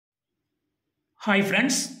Hi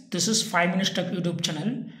friends, this is 5 Minutes Tech YouTube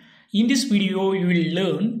channel. In this video, you will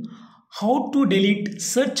learn how to delete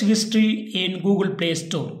search history in Google Play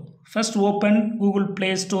Store. First open Google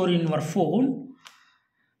Play Store in your phone.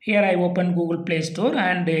 Here I open Google Play Store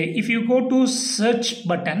and if you go to search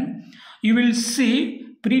button, you will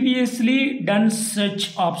see previously done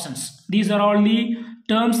search options. These are all the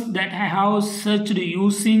terms that I have searched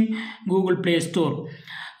using Google Play Store.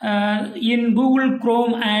 In Google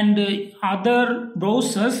Chrome and other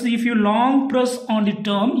browsers, if you long press on the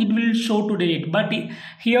term, it will show to delete. But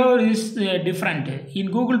here is different. In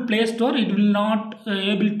Google Play Store, it will not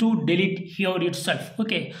able to delete here itself.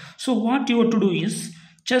 Okay. So what you have to do is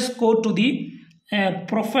just go to the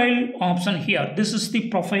profile option here. This is the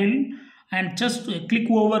profile, and just click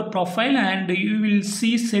over profile, and you will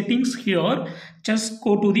see settings here. Just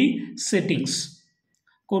go to the settings.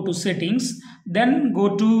 Go to settings, then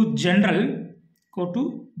go to general,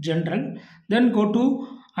 then go to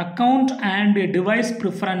account and device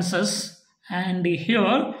preferences, and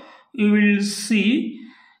here you will see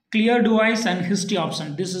clear device and history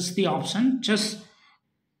option. This is the option. Just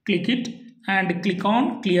click it and click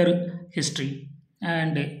on clear history,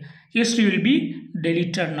 and history will be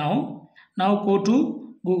deleted now. Now go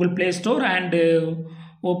to Google Play Store and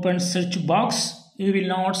open search box. You will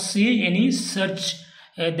not see any search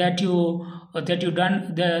that you have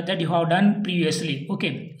done previously.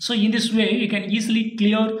 Okay, so in this way you can easily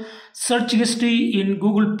clear search history in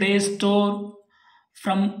Google Play Store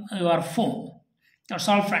from your phone. That's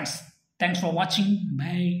all friends. Thanks for watching.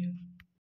 Bye.